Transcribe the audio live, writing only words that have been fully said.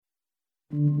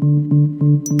Welcome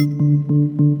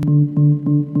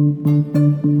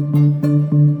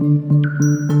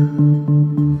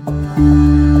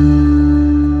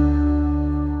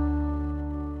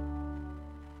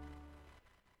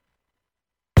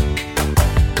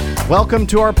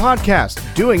to our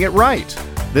podcast, Doing It Right.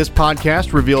 This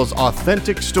podcast reveals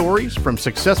authentic stories from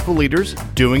successful leaders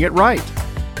doing it right.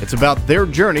 It's about their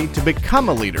journey to become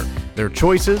a leader, their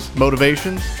choices,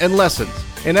 motivations, and lessons.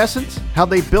 In essence, how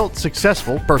they built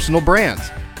successful personal brands.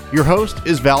 Your host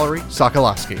is Valerie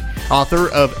Sokolowski,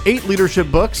 author of 8 leadership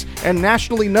books and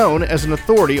nationally known as an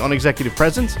authority on executive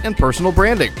presence and personal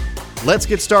branding. Let's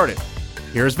get started.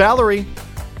 Here's Valerie.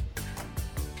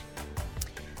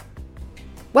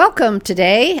 Welcome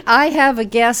today. I have a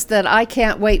guest that I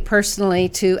can't wait personally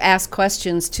to ask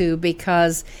questions to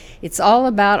because it's all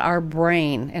about our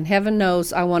brain. And heaven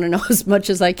knows I want to know as much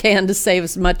as I can to save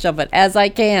as much of it as I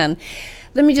can.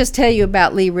 Let me just tell you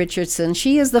about Leigh Richardson.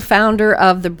 She is the founder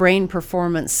of the Brain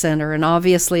Performance Center and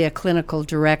obviously a clinical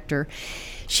director.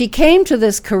 She came to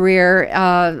this career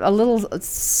a little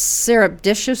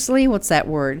surreptitiously. What's that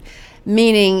word?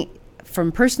 Meaning,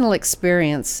 from personal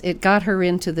experience, it got her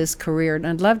into this career, and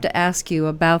I'd love to ask you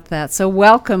about that. So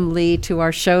welcome, Leigh, to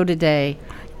our show today.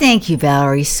 Thank you,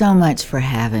 Valerie, so much for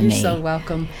having me. You're so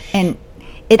welcome. And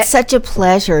it's such a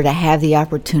pleasure to have the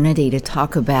opportunity to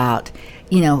talk about,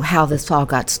 how this all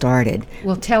got started.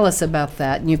 Well, tell us about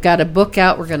that. And you've got a book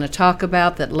out we're going to talk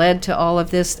about that led to all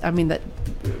of this. That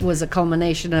was a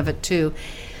culmination of it, too.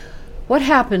 What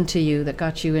happened to you that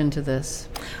got you into this?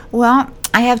 Well,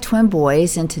 I have twin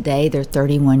boys, and today they're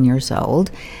 31 years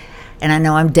old. And I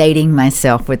know I'm dating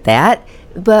myself with that.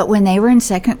 But when they were in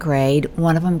second grade,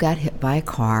 one of them got hit by a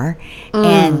car,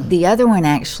 and the other one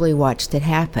actually watched it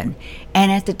happen.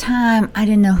 And at the time, I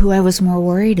didn't know who I was more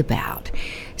worried about.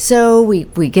 So we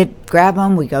grab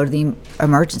them, we go to the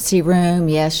emergency room.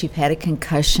 Yes, you've had a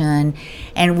concussion.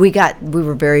 And we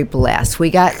were very blessed. We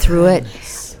got through it.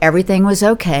 Everything was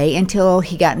okay until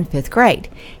he got in 5th grade.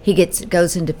 He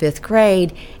goes into 5th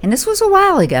grade, and this was a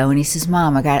while ago, and he says,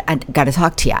 "Mom, I got to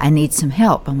talk to you. I need some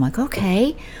help." I'm like,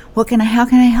 "Okay, how can I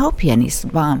help you?" And he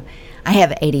said, "Mom, I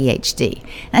have ADHD."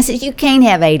 And I said, "You can't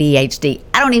have ADHD.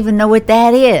 I don't even know what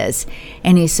that is."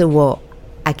 And he said, "Well,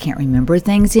 I can't remember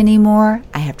things anymore.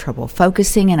 I have trouble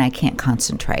focusing, and I can't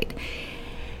concentrate."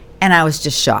 And I was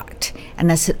just shocked.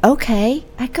 And I said, "Okay,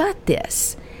 I got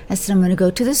this." I said, "I'm going to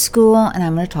go to the school and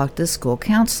I'm going to talk to the school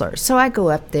counselor." So I go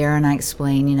up there and I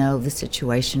explain, the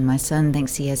situation. My son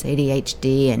thinks he has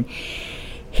ADHD and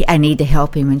I need to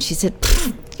help him. And she said,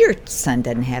 "Your son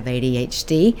doesn't have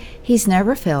ADHD. He's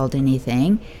never failed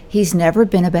anything. He's never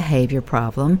been a behavior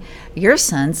problem. Your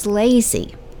son's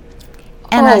lazy."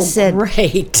 And I said,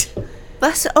 "Great."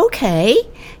 I said, "Okay,"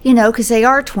 because they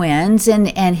are twins, and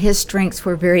his strengths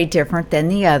were very different than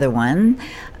the other one,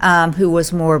 who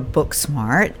was more book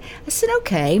smart. I said,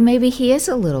 "Okay, maybe he is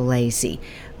a little lazy."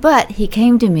 But he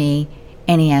came to me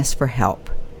and he asked for help.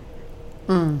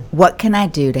 What can I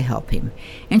do to help him?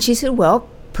 And she said, "Well,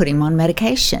 put him on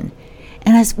medication."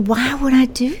 And I said, "Why would I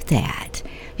do that?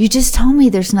 You just told me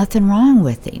there's nothing wrong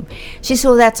with him." She said,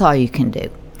 "Well, that's all you can do."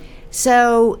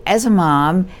 So as a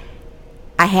mom,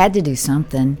 I had to do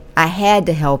something. I had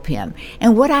to help him.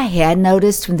 And what I had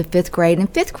noticed from the 5th grade,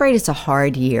 and 5th grade is a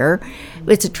hard year.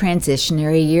 It's a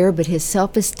transitionary year, but his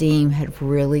self-esteem had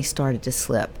really started to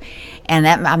slip. And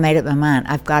I made up my mind,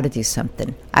 I've got to do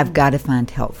something. I've got to find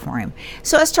help for him.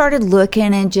 So I started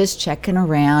looking and just checking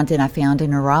around, and I found a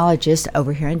neurologist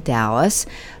over here in Dallas,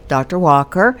 Dr.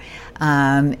 Walker,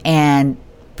 and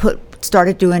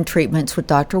started doing treatments with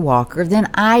Dr. Walker. Then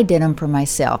I did them for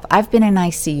myself. I've been in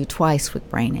ICU twice with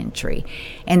brain injury.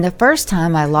 And the first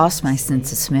time I lost my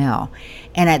sense of smell.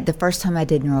 And the first time I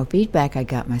did neurofeedback, I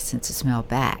got my sense of smell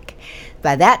back.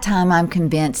 By that time, I'm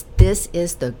convinced this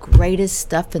is the greatest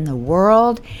stuff in the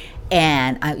world.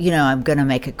 And, I'm going to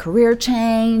make a career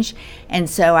change. And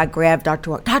so I grabbed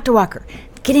Dr. Walker. "Dr. Walker,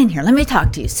 get in here. Let me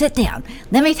talk to you. Sit down.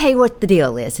 Let me tell you what the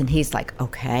deal is." And he's like,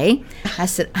 "Okay." I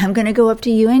said, "I'm going to go up to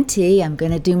UNT. I'm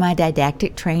going to do my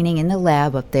didactic training in the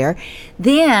lab up there.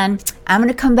 Then I'm going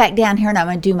to come back down here and I'm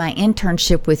going to do my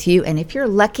internship with you. And if you're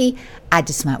lucky, I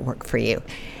just might work for you."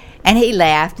 And he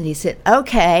laughed and he said,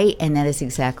 "Okay." And that is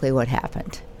exactly what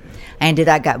happened.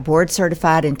 I got board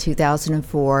certified in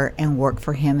 2004 and worked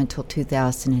for him until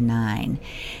 2009.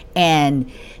 And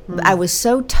I was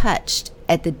so touched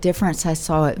at the difference I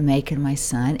saw it make in my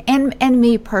son and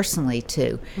me personally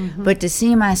too. Mm-hmm. But to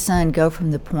see my son go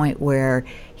from the point where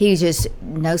he just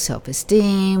no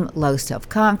self-esteem, low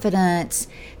self-confidence,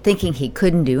 thinking he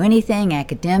couldn't do anything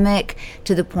academic,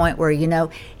 to the point where,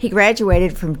 he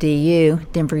graduated from DU,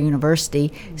 Denver University,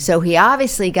 mm-hmm. so he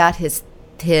obviously got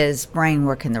his brain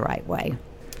working the right way.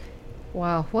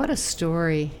 Wow, what a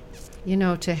story.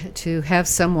 To have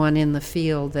someone in the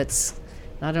field that's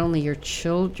not only your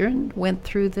children went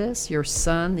through this, your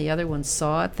son, the other one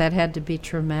saw it, that had to be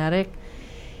traumatic.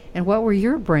 And what were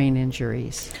your brain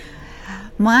injuries?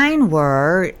 Mine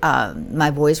were, my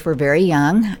boys were very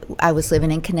young. I was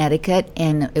living in Connecticut,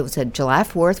 and it was a July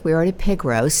 4th. We were at a pig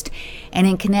roast. And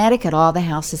in Connecticut, all the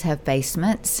houses have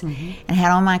basements. Mm-hmm. And I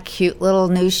had on my cute little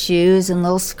new shoes and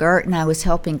little skirt, and I was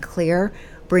helping clear,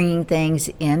 bringing things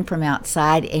in from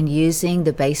outside and using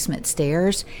the basement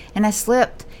stairs. And I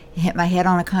slipped, hit my head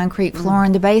on a concrete floor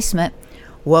in the basement,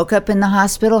 woke up in the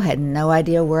hospital, had no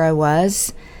idea where I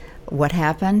was, what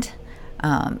happened.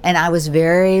 And I was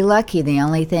very lucky. The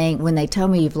only thing, when they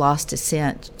told me you've lost a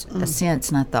sense,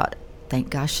 and I thought, thank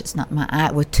gosh, it's not my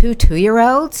eye. With two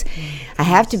 2-year-olds, I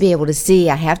have to be able to see,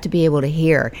 I have to be able to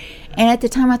hear. And at the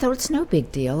time I thought, it's no big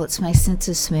deal, it's my sense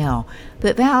of smell.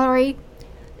 But Valerie,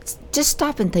 just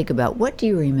stop and think about, what do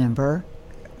you remember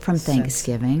from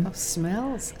Thanksgiving? Oh,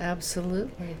 smells,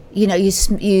 absolutely.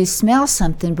 You smell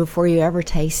something before you ever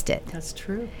taste it. That's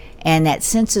true. And that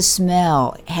sense of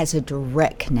smell has a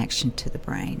direct connection to the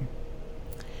brain.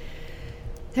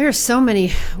 There are so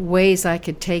many ways I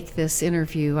could take this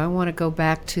interview. I want to go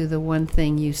back to the one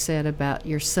thing you said about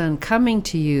your son coming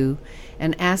to you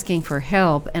and asking for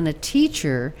help, and a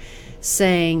teacher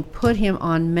saying, put him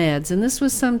on meds. And this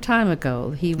was some time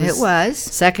ago. It was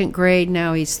second grade,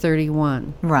 now he's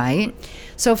 31. Right.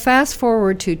 So fast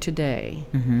forward to today.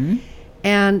 Mm-hmm.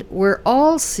 And we're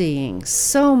all seeing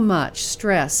so much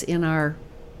stress in our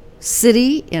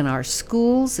city, in our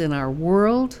schools, in our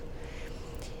world.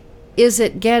 Is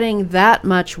it getting that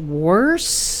much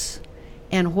worse?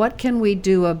 And what can we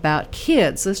do about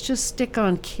kids? Let's just stick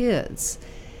on kids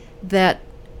that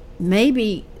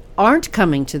maybe aren't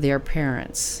coming to their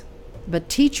parents, but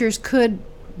teachers could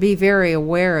be very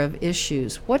aware of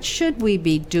issues. What should we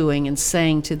be doing and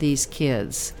saying to these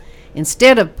kids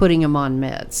instead of putting them on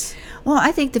meds? Well,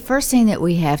 I think the first thing that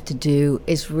we have to do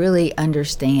is really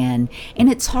understand,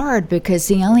 and it's hard because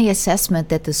the only assessment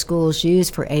that the schools use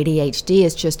for ADHD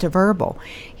is just a verbal.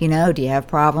 Do you have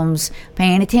problems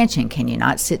paying attention? Can you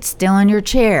not sit still in your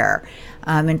chair?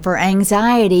 And for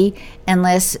anxiety,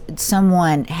 unless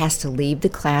someone has to leave the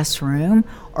classroom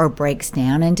or breaks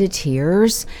down into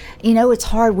tears, it's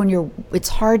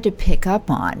hard to pick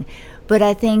up on. But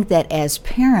I think that as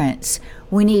parents,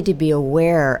 we need to be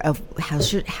aware of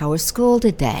how is school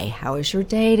today? How is your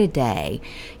day today?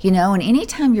 And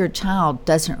anytime your child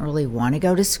doesn't really want to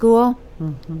go to school,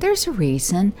 mm-hmm. there's a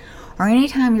reason. Or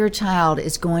anytime your child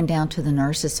is going down to the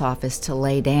nurse's office to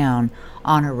lay down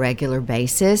on a regular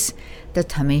basis, the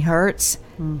tummy hurts,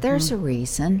 mm-hmm. there's a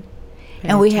reason.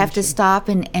 And we have to stop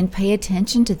and pay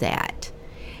attention to that.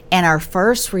 And our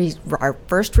first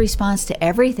response to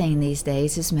everything these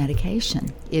days is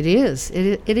medication. It is.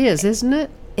 It is, isn't it?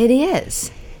 It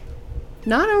is.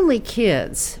 Not only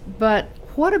kids, but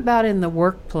what about in the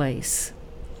workplace?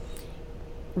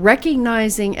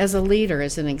 Recognizing as a leader,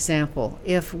 as an example,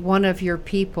 if one of your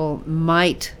people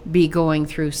might be going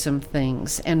through some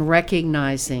things and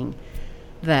recognizing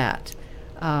that.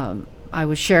 I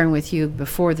was sharing with you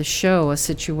before the show a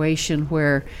situation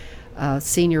where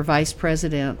senior vice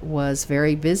president was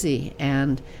very busy,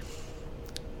 and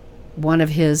one of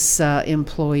his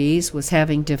employees was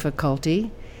having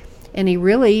difficulty, and he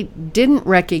really didn't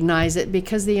recognize it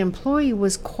because the employee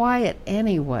was quiet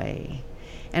anyway.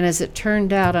 And as it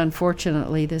turned out,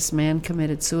 unfortunately, this man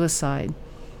committed suicide.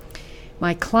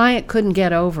 My client couldn't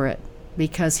get over it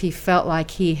because he felt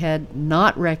like he had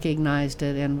not recognized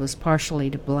it and was partially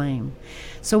to blame.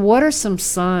 So what are some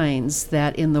signs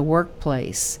that in the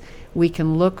workplace we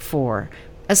can look for,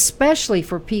 especially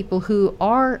for people who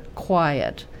are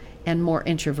quiet and more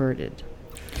introverted?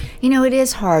 It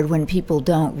is hard when people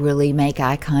don't really make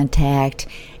eye contact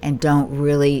and don't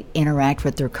really interact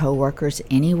with their coworkers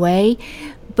anyway.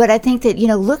 But I think that,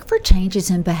 look for changes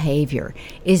in behavior.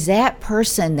 Is that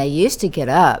person, they used to get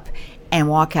up and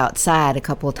walk outside a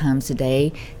couple of times a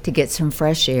day to get some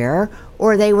fresh air,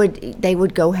 or they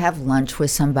would go have lunch with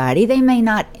somebody. They may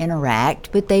not interact,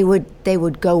 but they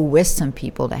would go with some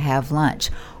people to have lunch.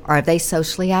 Are they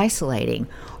socially isolating?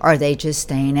 Are they just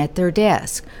staying at their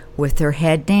desk with their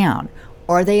head down?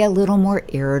 Are they a little more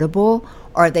irritable?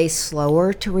 Are they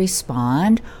slower to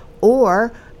respond?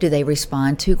 Or Do they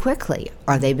respond too quickly?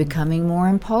 Are they becoming more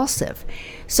impulsive?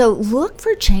 So look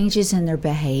for changes in their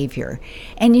behavior.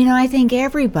 And, I think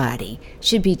everybody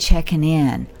should be checking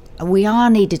in. We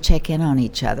all need to check in on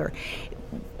each other.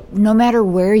 No matter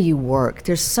where you work,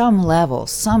 there's some level,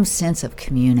 some sense of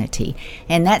community.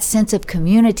 And that sense of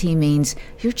community means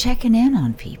you're checking in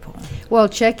on people. Well,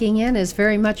 checking in is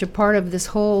very much a part of this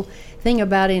whole thing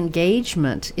about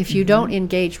engagement. If you don't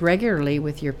engage regularly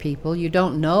with your people, you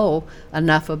don't know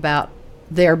enough about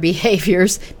their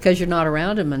behaviors because you're not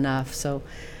around them enough. So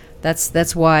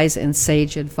that's wise and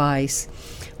sage advice.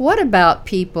 What about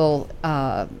people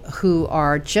who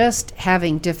are just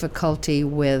having difficulty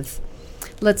with,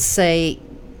 let's say,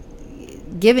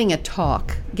 giving a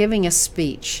talk, giving a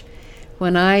speech?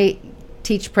 When I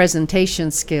teach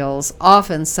presentation skills,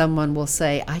 often someone will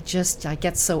say, I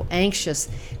get so anxious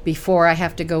before I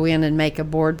have to go in and make a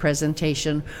board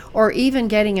presentation, or even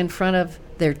getting in front of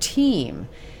their team.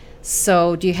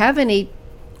 So do you have any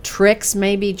tricks,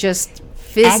 maybe just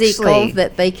physical,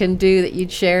 that they can do that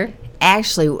you'd share?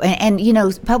 Actually, and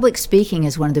public speaking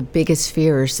is one of the biggest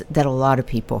fears that a lot of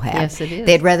people have. Yes, it is.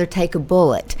 They'd rather take a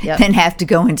bullet than have to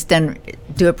go and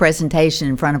do a presentation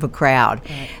in front of a crowd.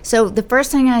 Right. So the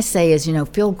first thing I say is,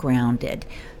 feel grounded.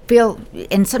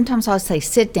 And sometimes I'll say,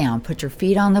 sit down, put your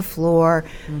feet on the floor,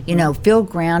 feel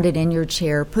grounded in your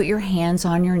chair, put your hands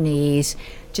on your knees,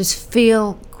 just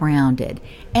feel grounded.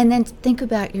 And then think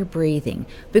about your breathing.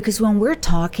 Because when we're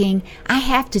talking, I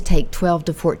have to take 12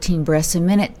 to 14 breaths a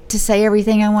minute to say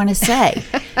everything I want to say.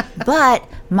 But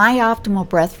my optimal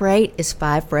breath rate is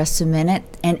 5 breaths a minute,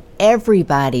 and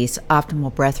everybody's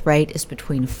optimal breath rate is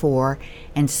between 4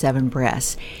 and 7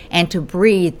 breaths. And to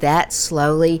breathe that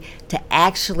slowly, to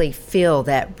actually feel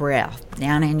that breath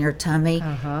down in your tummy,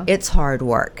 it's hard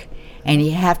work. And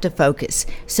you have to focus.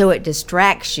 So it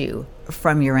distracts you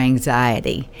from your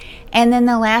anxiety. And then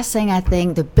the last thing, I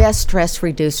think, the best stress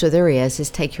reducer there is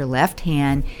take your left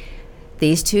hand,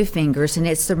 these 2 fingers, and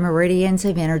it's the meridians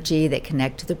of energy that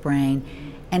connect to the brain,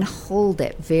 and hold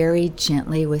it very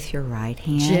gently with your right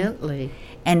hand. Gently.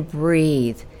 And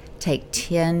breathe. Take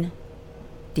 10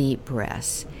 deep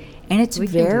breaths. And it's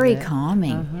very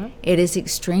calming. It is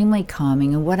extremely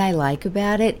calming. And what I like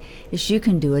about it is you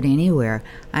can do it anywhere.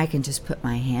 I can just put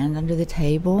my hand under the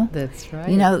table. That's right.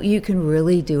 You can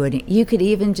really do it. You could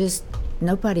even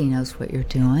nobody knows what you're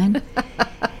doing.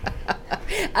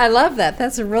 I love that.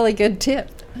 That's a really good tip.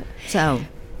 So,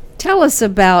 tell us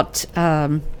about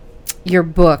your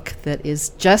book that is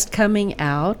just coming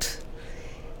out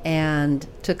and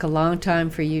took a long time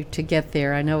for you to get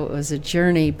there. I know it was a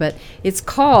journey, but it's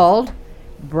called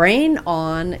Brain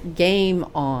On, Game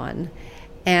On.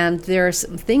 And there are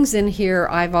some things in here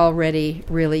I've already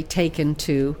really taken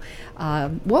to.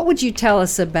 What would you tell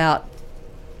us about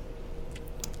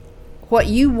what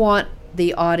you want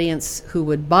the audience who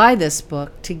would buy this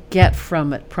book to get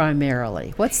from it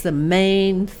primarily? What's the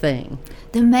main thing?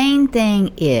 The main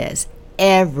thing is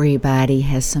everybody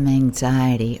has some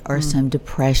anxiety or some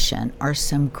depression or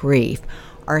some grief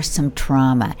or some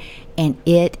trauma, and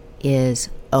it is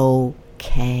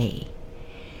okay.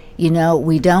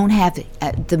 We don't have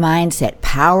the mindset,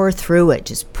 power through it,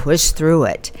 just push through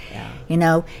it.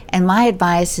 Yeah. And my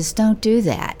advice is don't do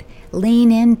that.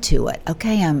 Lean into it.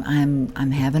 Okay,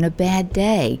 I'm having a bad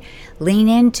day. Lean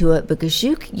into it, because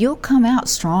you'll come out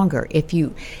stronger if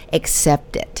you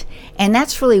accept it. And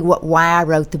that's really why I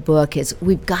wrote the book, is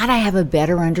we've got to have a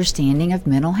better understanding of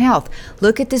mental health.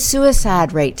 Look at the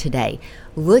suicide rate today.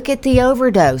 Look at the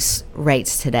overdose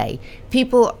rates today.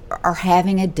 People are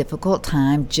having a difficult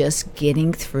time just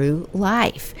getting through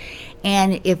life.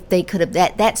 And if they could have,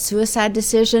 that suicide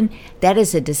decision, that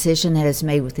is a decision that is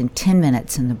made within 10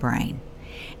 minutes in the brain.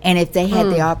 And if they had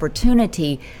the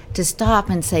opportunity to stop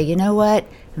and say, you know what,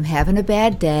 I'm having a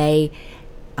bad day,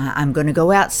 I'm going to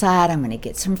go outside, I'm going to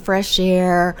get some fresh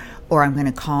air, or I'm going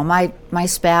to call my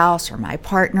spouse or my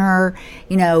partner.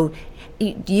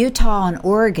 Utah and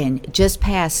Oregon just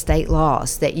passed state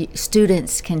laws that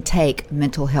students can take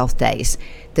mental health days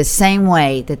the same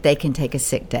way that they can take a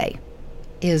sick day.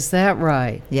 Is that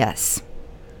right? Yes.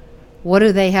 What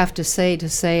do they have to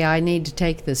say I need to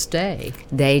take this day?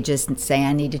 They just say,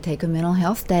 I need to take a mental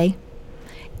health day.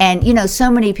 And,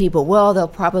 so many people, they'll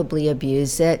probably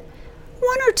abuse it.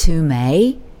 1 or 2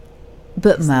 may,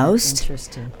 but most.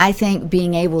 Interesting. I think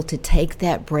being able to take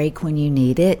that break when you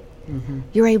need it,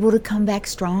 you're able to come back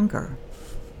stronger.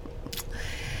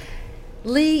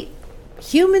 Leigh,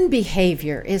 human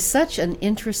behavior is such an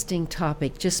interesting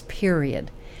topic, just period.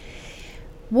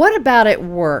 What about at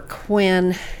work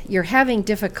when you're having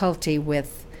difficulty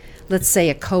with, let's say,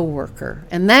 a coworker,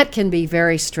 and that can be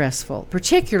very stressful,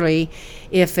 particularly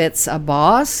if it's a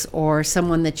boss or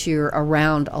someone that you're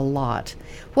around a lot.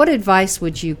 What advice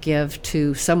would you give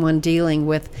to someone dealing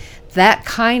with that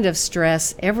kind of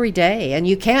stress every day, and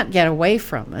you can't get away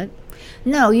from it?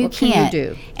 No, you What can't. can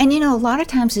you do? And a lot of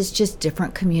times it's just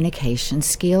different communication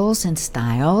skills and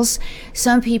styles.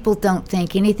 Some people don't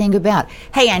think anything about,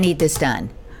 hey, I need this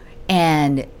done.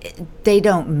 And they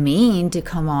don't mean to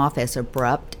come off as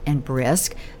abrupt and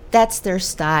brisk. That's their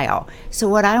style. So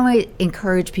what I want to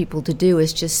encourage people to do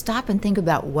is just stop and think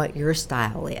about what your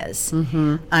style is.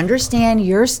 Mm-hmm. Understand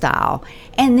your style,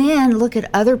 and then look at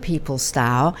other people's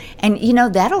style. And,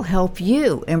 that'll help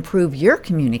you improve your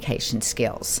communication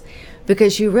skills.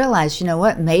 Because you realize,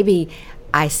 what, maybe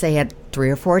I say it 3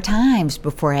 or 4 times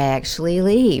before I actually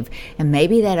leave. And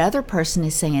maybe that other person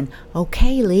is saying,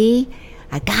 okay, Leigh,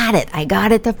 I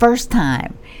got it the first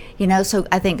time. So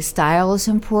I think style is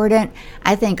important.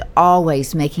 I think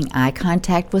always making eye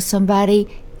contact with somebody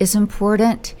is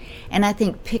important. And I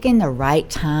think picking the right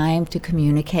time to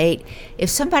communicate. If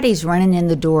somebody's running in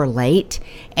the door late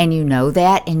and you know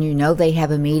that, and they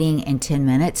have a meeting in 10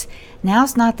 minutes,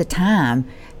 now's not the time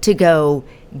to go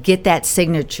get that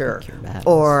signature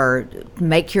or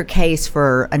make your case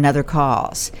for another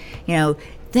cause.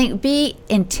 Be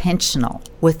intentional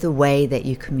with the way that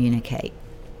you communicate.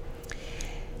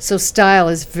 So style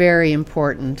is very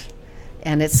important,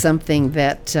 and it's something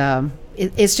that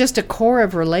it's just a core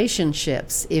of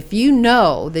relationships. If you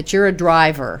know that you're a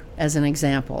driver, as an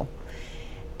example,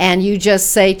 and you just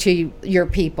say to your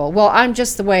people, well, I'm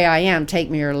just the way I am,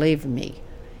 take me or leave me,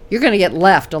 you're going to get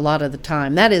left a lot of the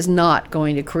time. That is not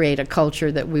going to create a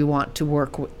culture that we want to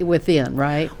work within,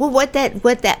 right? Well, what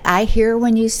that I hear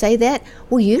when you say that,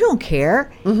 well, you don't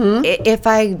care if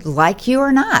I like you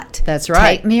or not. That's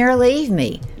right. Take me or leave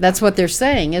me. That's what they're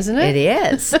saying, isn't it?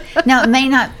 It is. Now, it may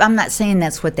not, I'm not saying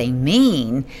that's what they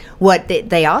mean. What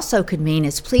they also could mean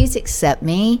is, please accept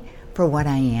me for what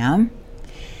I am.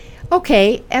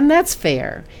 Okay, and that's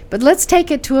fair. But let's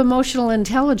take it to emotional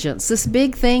intelligence, this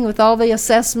big thing with all the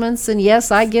assessments, and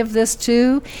yes, I give this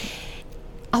too.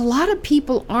 A lot of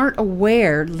people aren't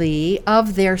aware, Leigh,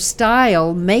 of their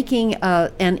style making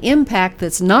an impact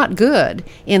that's not good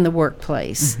in the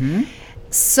workplace. Mm-hmm.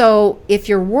 So if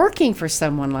you're working for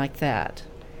someone like that,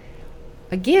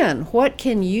 again, what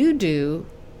can you do?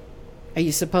 Are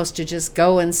you supposed to just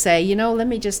go and say, let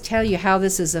me just tell you how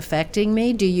this is affecting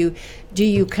me? Do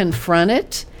you confront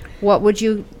it? What would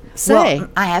you say? Well,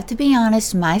 I have to be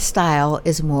honest, my style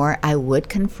is more, I would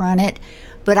confront it,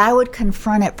 but I would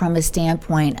confront it from a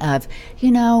standpoint of,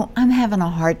 I'm having a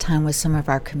hard time with some of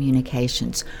our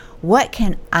communications. What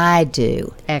can I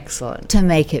do? Excellent. To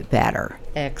make it better?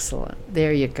 Excellent.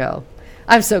 There you go.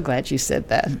 I'm so glad you said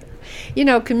that.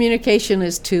 Communication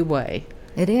is two-way.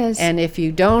 It is. And if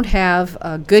you don't have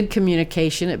a good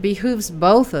communication, it behooves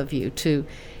both of you to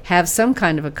have some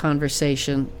kind of a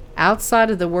conversation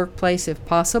outside of the workplace if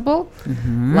possible.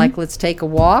 Mm-hmm. Like, let's take a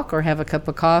walk or have a cup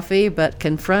of coffee, but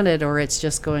confront it or it's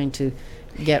just going to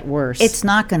get worse. It's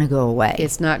not going to go away.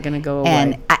 It's not going to go away.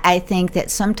 And I think that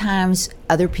sometimes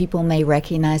other people may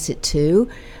recognize it too,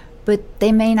 but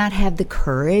they may not have the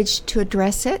courage to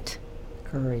address it.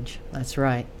 Courage. That's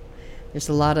right. There's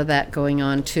a lot of that going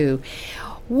on, too.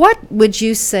 What would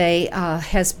you say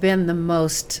has been the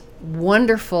most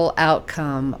wonderful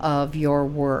outcome of your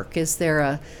work? Is there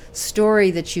a story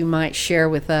that you might share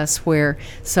with us where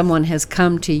someone has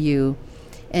come to you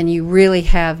and you really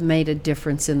have made a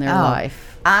difference in their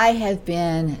life? I have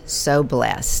been so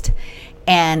blessed.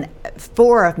 And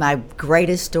 4 of my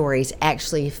greatest stories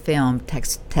actually filmed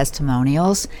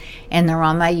testimonials, and they're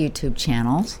on my YouTube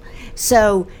channels.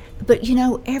 So, but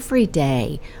every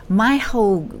day, my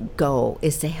whole goal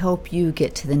is to help you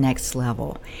get to the next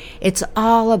level. It's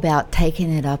all about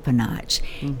taking it up a notch.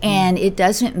 Mm-hmm. And it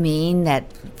doesn't mean that,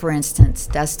 for instance,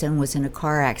 Dustin was in a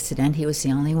car accident. He was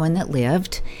the only one that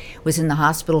lived, was in the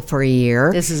hospital for a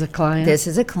year. This is a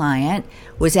client.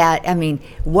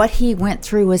 What he went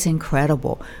through was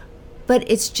incredible. But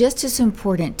it's just as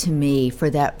important to me for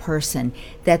that person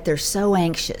that they're so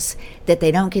anxious that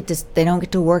they don't get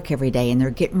to work every day and they're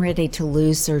getting ready to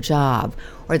lose their job,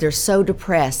 or they're so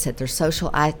depressed that they're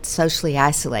socially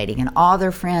isolating and all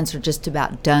their friends are just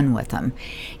about done with them.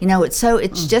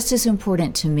 It's just as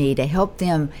important to me to help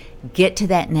them get to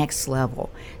that next level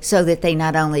so that they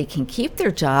not only can keep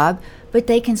their job, but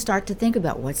they can start to think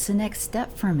about, what's the next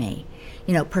step for me,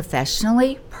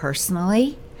 professionally,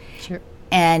 personally. Sure.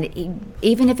 And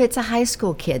even if it's a high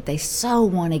school kid, they so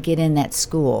want to get in that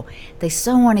school. They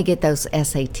so want to get those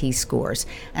SAT scores.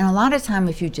 And a lot of time,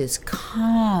 if you just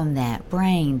calm that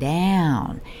brain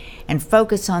down and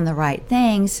focus on the right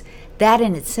things, that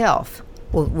in itself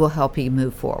will help you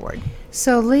move forward.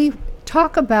 So, Leigh,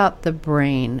 talk about the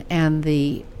brain and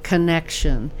the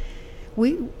connection.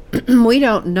 We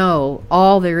don't know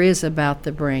all there is about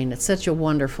the brain. It's such a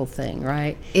wonderful thing,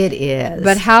 right? It is.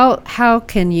 But how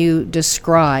can you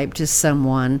describe to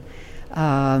someone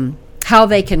how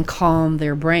they can calm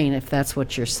their brain, if that's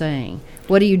what you're saying?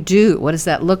 What do you do? What does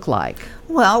that look like?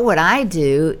 Well, what I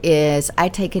do is I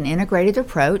take an integrated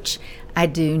approach. I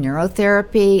do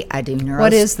neurotherapy. I do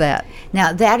What is that?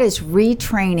 Now, that is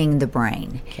retraining the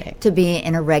brain to be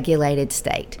in a regulated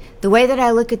state. The way that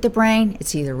I look at the brain,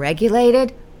 it's either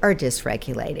regulated or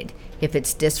dysregulated. If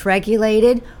it's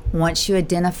dysregulated, once you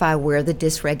identify where the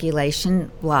dysregulation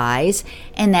lies,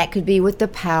 and that could be with the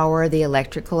power, the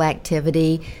electrical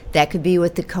activity, that could be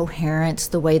with the coherence,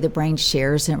 the way the brain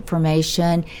shares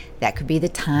information, that could be the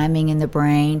timing in the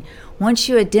brain. Once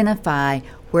you identify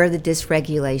where the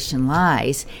dysregulation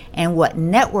lies and what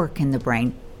network in the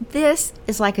brain, this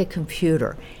is like a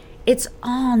computer. It's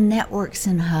all networks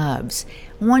and hubs.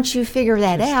 Once you figure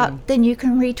that out, then you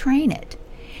can retrain it.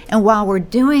 And while we're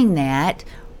doing that,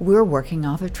 we're working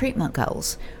off of treatment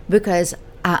goals, because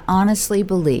I honestly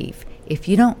believe if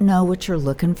you don't know what you're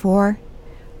looking for,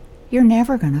 you're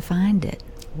never going to find it.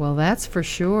 Well, that's for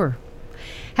sure.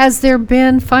 Has there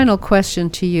been, final question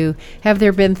to you, have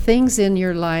there been things in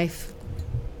your life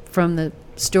from the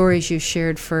stories you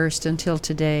shared first until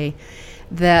today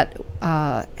that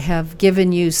have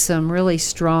given you some really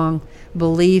strong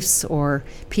beliefs or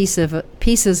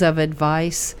pieces of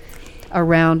advice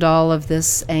around all of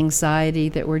this anxiety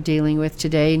that we're dealing with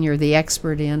today, and you're the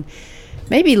expert in?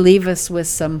 Maybe leave us with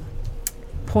some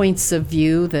points of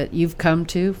view that you've come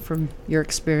to from your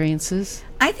experiences.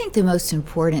 I think the most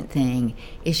important thing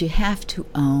is you have to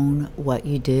own what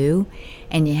you do,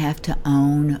 and you have to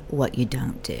own what you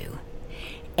don't do.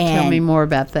 Tell me more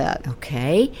about that.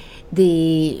 Okay.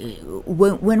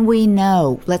 When we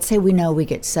know, let's say we know we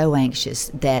get so anxious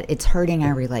that it's hurting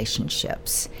our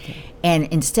relationships. Okay. And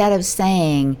instead of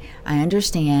saying, I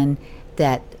understand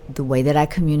that the way that I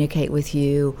communicate with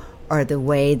you or the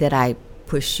way that I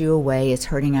push you away is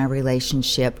hurting our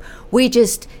relationship, we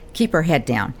just keep our head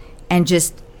down and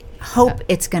just hope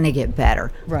it's going to get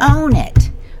better. Right. Own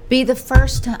it. Be the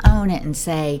first to own it and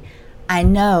say, I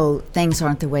know things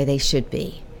aren't the way they should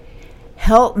be.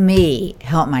 Help me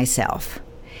help myself.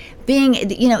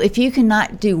 If you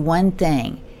cannot do one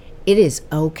thing, it is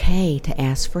okay to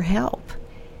ask for help.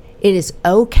 It is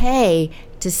okay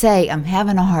to say, I'm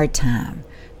having a hard time.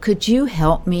 Could you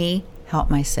help me help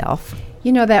myself?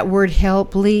 You know, that word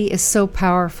help, Leigh, is so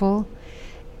powerful.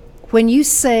 When you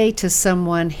say to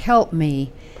someone, help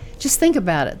me, just think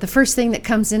about it. The first thing that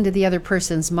comes into the other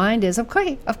person's mind is,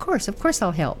 okay, of course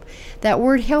I'll help. That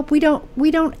word help, we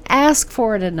don't ask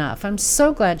for it enough. I'm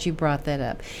so glad you brought that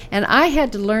up. And I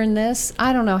had to learn this,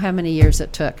 I don't know how many years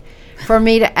it took for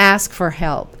me to ask for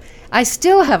help. I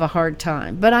still have a hard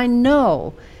time, but I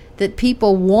know that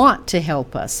people want to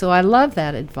help us. So I love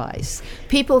that advice.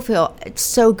 People feel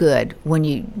so good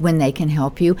when they can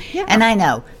help you. Yeah. And I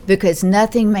know, because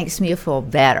nothing makes me feel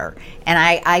better. And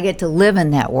I get to live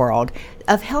in that world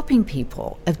of helping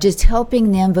people, of just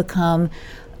helping them become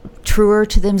truer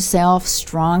to themselves,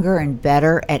 stronger and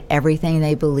better at everything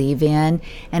they believe in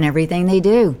and everything they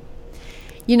do.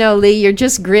 You know, Leigh, you're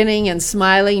just grinning and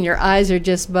smiling. Your eyes are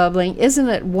just bubbling. Isn't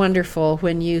it wonderful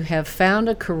when you have found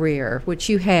a career, which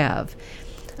you have,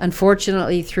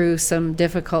 unfortunately through some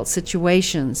difficult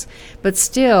situations, but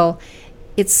still,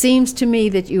 it seems to me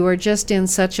that you are just in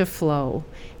such a flow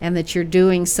and that you're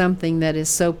doing something that is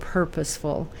so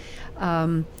purposeful.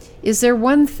 Is there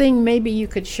one thing maybe you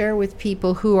could share with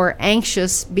people who are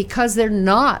anxious because they're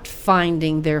not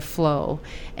finding their flow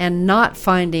and not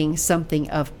finding something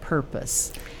of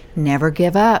purpose? Never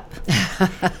give up.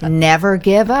 Never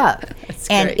give up. That's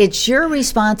and great. It's your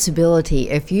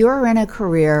responsibility. If you're in a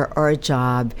career or a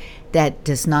job that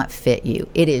does not fit you,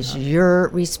 it is your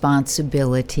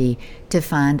responsibility to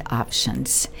find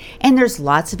options. And there's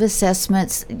lots of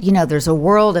assessments. You know, there's a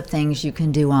world of things you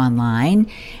can do online,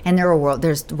 and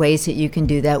there's ways that you can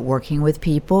do that working with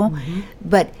people. Mm-hmm.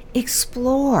 But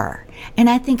explore. And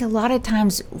I think a lot of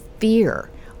times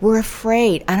we're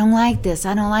afraid. I don't like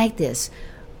this.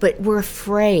 But we're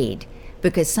afraid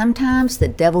because sometimes the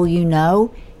devil you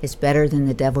know is better than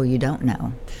the devil you don't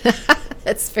know.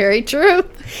 That's very true.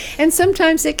 And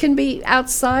sometimes it can be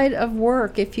outside of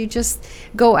work. If you just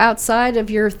go outside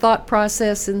of your thought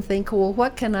process and think, well,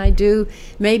 what can I do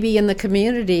maybe in the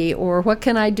community, or what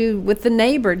can I do with the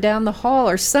neighbor down the hall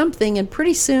or something? And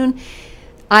pretty soon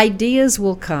Ideas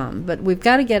will come, but we've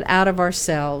got to get out of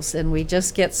ourselves, and we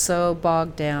just get so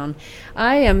bogged down.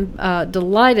 I am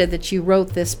delighted that you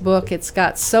wrote this book. It's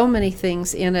got so many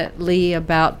things in it, Leigh,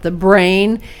 about the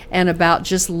brain and about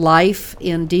just life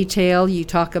in detail. You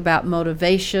talk about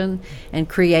motivation and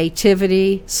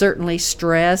creativity, certainly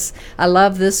stress. I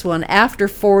love this one. After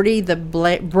 40, the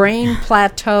brain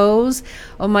plateaus.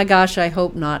 Oh my gosh, I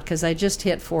hope not, because I just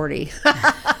hit 40.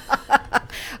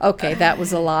 Okay, that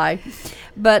was a lie.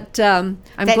 But I'm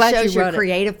glad you wrote it. That shows your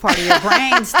creative part of your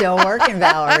brain still working,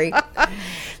 Valerie.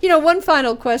 One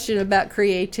final question about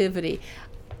creativity.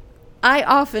 I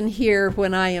often hear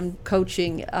when I am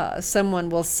coaching, someone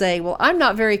will say, well, I'm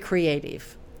not very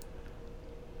creative.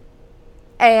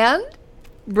 And,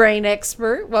 brain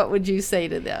expert, what would you say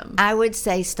to them? I would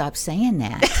say stop saying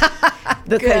that.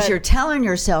 Because you're telling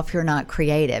yourself you're not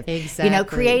creative. Exactly.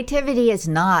 Creativity is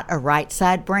not a right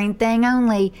side brain thing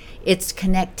only. It's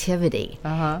connectivity.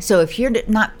 So if you're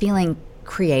not feeling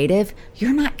creative,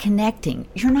 you're not connecting.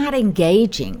 You're not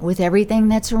engaging with everything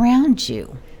that's around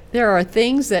you. There are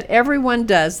things that everyone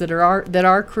does that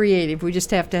are creative. We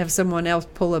just have to have someone else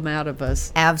pull them out of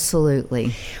us.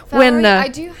 Absolutely. Valerie, I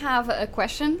do have a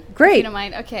question. Great. If you don't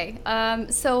mind. Okay.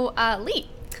 So, Leigh,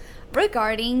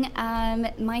 regarding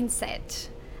mindset,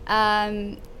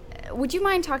 would you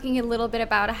mind talking a little bit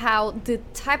about how the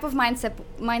type of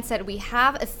mindset we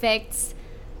have affects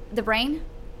the brain,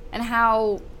 and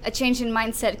how a change in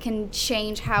mindset can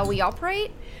change how we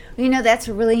operate? That's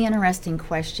a really interesting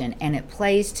question, and it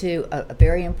plays to a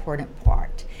very important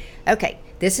part. Okay,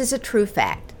 this is a true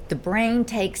fact. The brain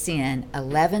takes in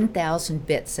 11,000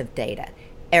 bits of data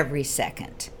every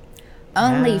second.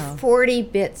 Only 40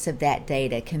 bits of that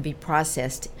data can be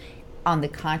processed on the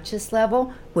conscious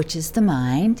level, which is the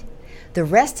mind. The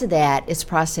rest of that is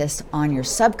processed on your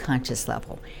subconscious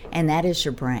level, and that is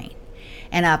your brain.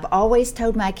 And I've always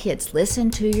told my kids, listen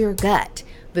to your gut,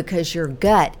 because your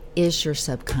gut is your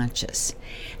subconscious.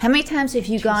 How many times have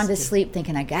you gone to sleep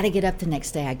thinking, I got to get up the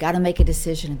next day, I got to make a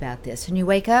decision about this, and you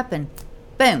wake up and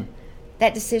boom,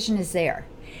 that decision is there.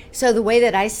 So the way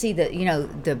that I see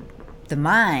the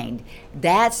mind,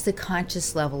 that's the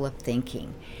conscious level of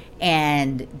thinking,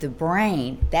 and the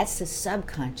brain, that's the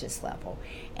subconscious level,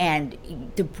 and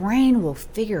the brain will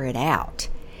figure it out.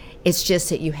 It's just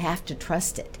that you have to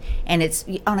trust it. And it's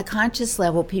on a conscious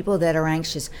level, people that are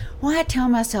anxious, well, I tell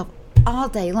myself all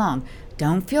day long,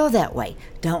 don't feel that way.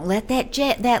 Don't let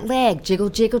that leg jiggle,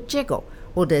 jiggle, jiggle.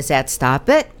 Well, does that stop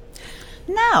it?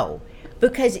 No,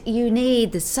 because you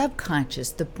need the subconscious,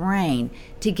 the brain,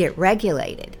 to get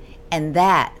regulated, and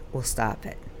that will stop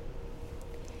it.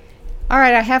 All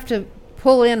right, I have to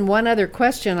pull in one other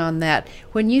question on that.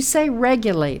 When you say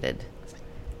regulated,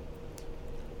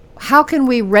 how can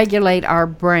we regulate our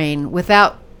brain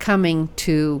without coming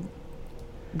to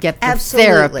get the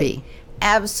therapy?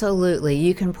 Absolutely.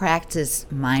 You can practice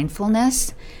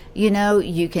mindfulness. You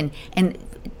can, and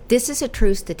this is a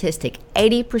true statistic.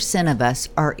 80% of us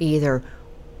are either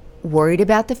worried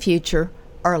about the future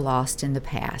or lost in the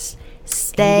past.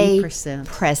 Stay 80%.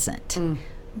 Present.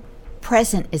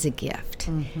 Present is a gift.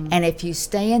 Mm-hmm. And if you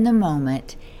stay in the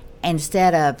moment,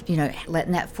 instead of,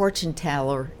 letting that fortune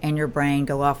teller in your brain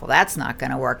go off, well, that's not going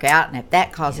to work out, and if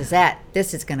that causes that,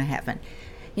 this is going to happen.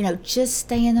 Just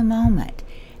stay in the moment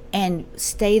and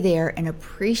stay there and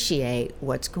appreciate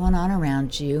what's going on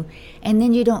around you, and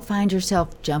then you don't find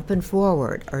yourself jumping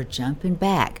forward or jumping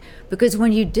back, because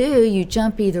when you do, you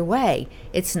jump either way.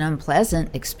 It's an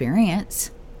unpleasant experience.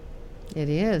 It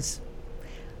is.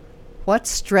 What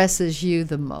stresses you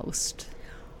the most?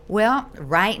 Well,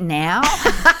 right now,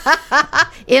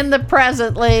 in the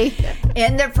present,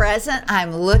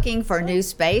 I'm looking for new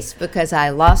space because I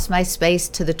lost my space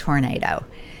to the tornado.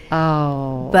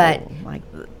 Oh, but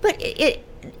it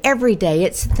every day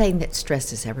it's the thing that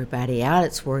stresses everybody out.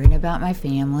 It's worrying about my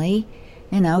family.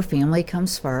 Family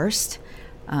comes first.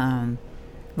 But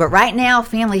right now,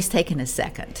 family's taking a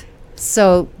second.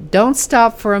 So don't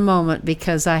stop for a moment,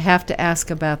 because I have to ask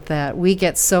about that. We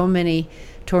get so many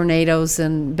tornadoes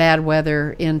and bad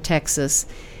weather in Texas.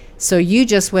 So you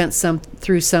just went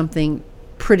through something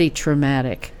pretty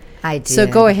traumatic. I did. So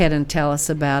go ahead and tell us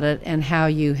about it and how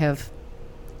you have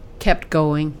kept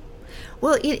going.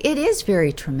 Well, it is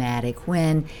very traumatic.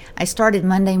 When I started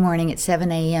Monday morning at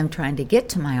 7 a.m. trying to get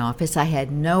to my office, I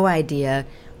had no idea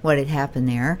what had happened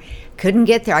there. Couldn't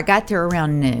get there. I got there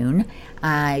around noon.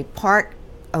 I parked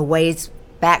a ways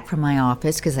back from my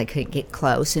office because I couldn't get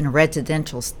close in a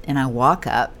residential, and I walk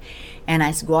up, and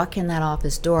I walk in that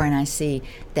office door, and I see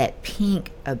that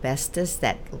pink asbestos,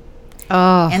 that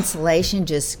insulation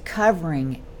just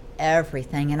covering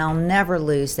everything, and I'll never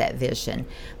lose that vision.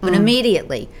 But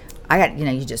immediately, I got,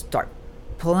 you just start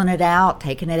pulling it out,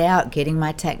 taking it out, getting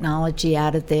my technology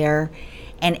out of there.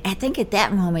 And I think at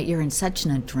that moment, you're in such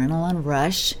an adrenaline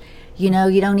rush, you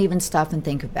don't even stop and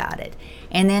think about it.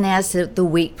 And then as the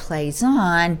week plays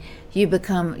on, you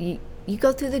become... You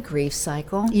go through the grief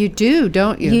cycle. You do,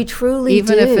 don't you? You truly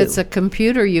Even do. if it's a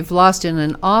computer you've lost in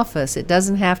an office, it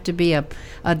doesn't have to be a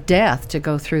death to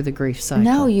go through the grief cycle.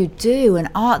 No, you do. And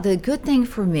the good thing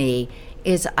for me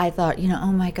is I thought,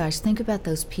 oh my gosh, think about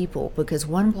those people, because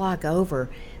one block over,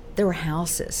 there were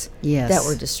houses that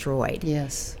were destroyed.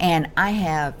 Yes. And I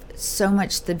have so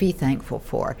much to be thankful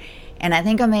for. And I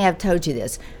think I may have told you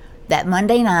this. That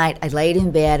Monday night, I laid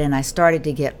in bed and I started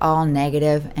to get all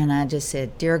negative, and I just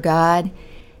said, Dear God,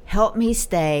 help me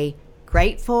stay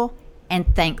grateful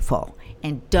and thankful,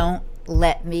 and don't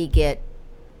let me get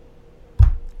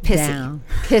pissy. Down.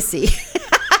 Pissy.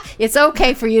 It's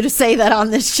okay for you to say that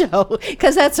on this show,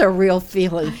 because that's a real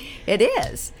feeling. It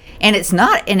is. And it's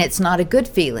not a good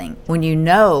feeling when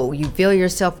you feel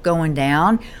yourself going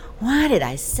down. Why did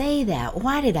I say that?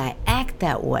 Why did I act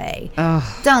that way?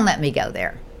 Don't let me go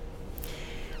there.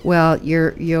 Well,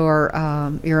 you're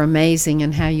amazing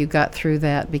in how you got through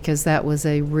that, because that was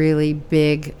a really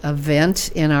big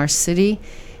event in our city,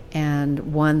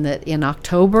 and one that in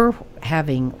October,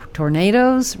 having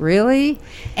tornadoes, really.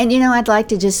 And I'd like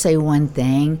to just say one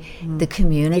thing. The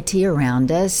community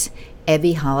around us,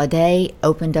 Ebby Holiday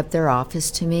opened up their office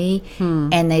to me,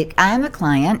 and I'm a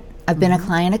client. I've been a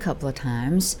client a couple of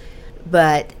times,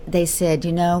 but they said,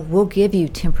 we'll give you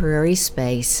temporary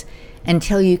space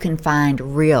until you can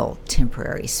find real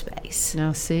temporary space.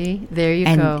 Now, see, there you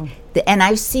go. And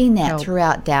I've seen that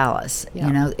throughout Dallas.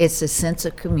 It's a sense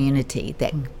of community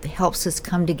that helps us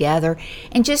come together.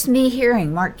 And just me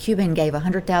hearing Mark Cuban gave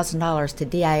 $100,000 to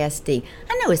DISD.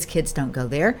 I know his kids don't go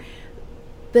there,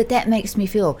 but that makes me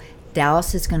feel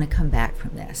Dallas is going to come back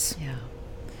from this. Yeah.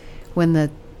 When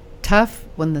the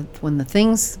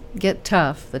things get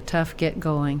tough, the tough get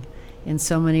going. In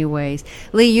so many ways.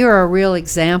 Leigh, you're a real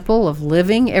example of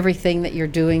living everything that you're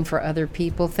doing for other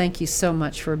people. Thank you so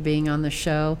much for being on the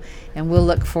show, and we'll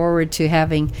look forward to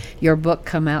having your book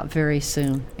come out very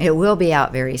soon. It will be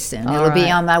out very soon. It'll be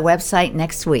on my website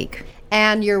next week.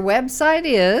 And your website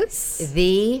is?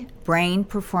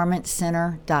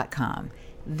 thebrainperformancecenter.com.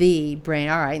 The Brain.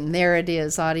 All right, and there it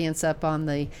is, audience, up on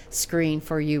the screen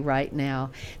for you right now.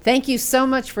 Thank you so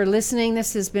much for listening.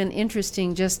 This has been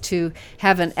interesting, just to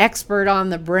have an expert on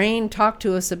the brain talk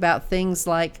to us about things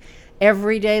like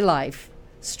everyday life,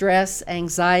 stress,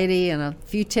 anxiety, and a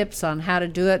few tips on how to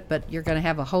do it, but you're going to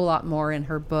have a whole lot more in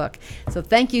her book. So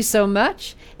thank you so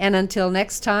much, and until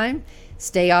next time,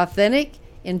 stay authentic.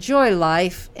 Enjoy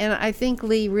life, and I think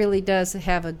Leigh really does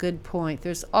have a good point.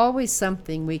 There's always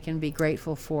something we can be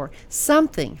grateful for.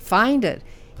 Something. Find it.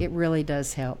 It really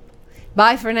does help.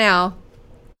 Bye for now.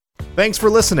 Thanks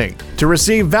for listening. To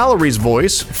receive Valerie's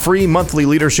voice, free monthly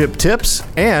leadership tips,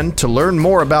 and to learn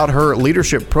more about her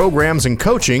leadership programs and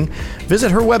coaching,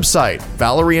 visit her website,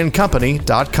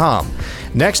 valerieandcompany.com.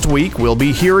 Next week, we'll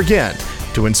be here again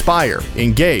to inspire,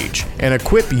 engage, and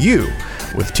equip you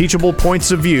with teachable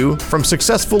points of view from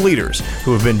successful leaders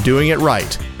who have been doing it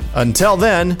right. Until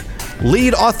then,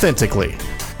 lead authentically.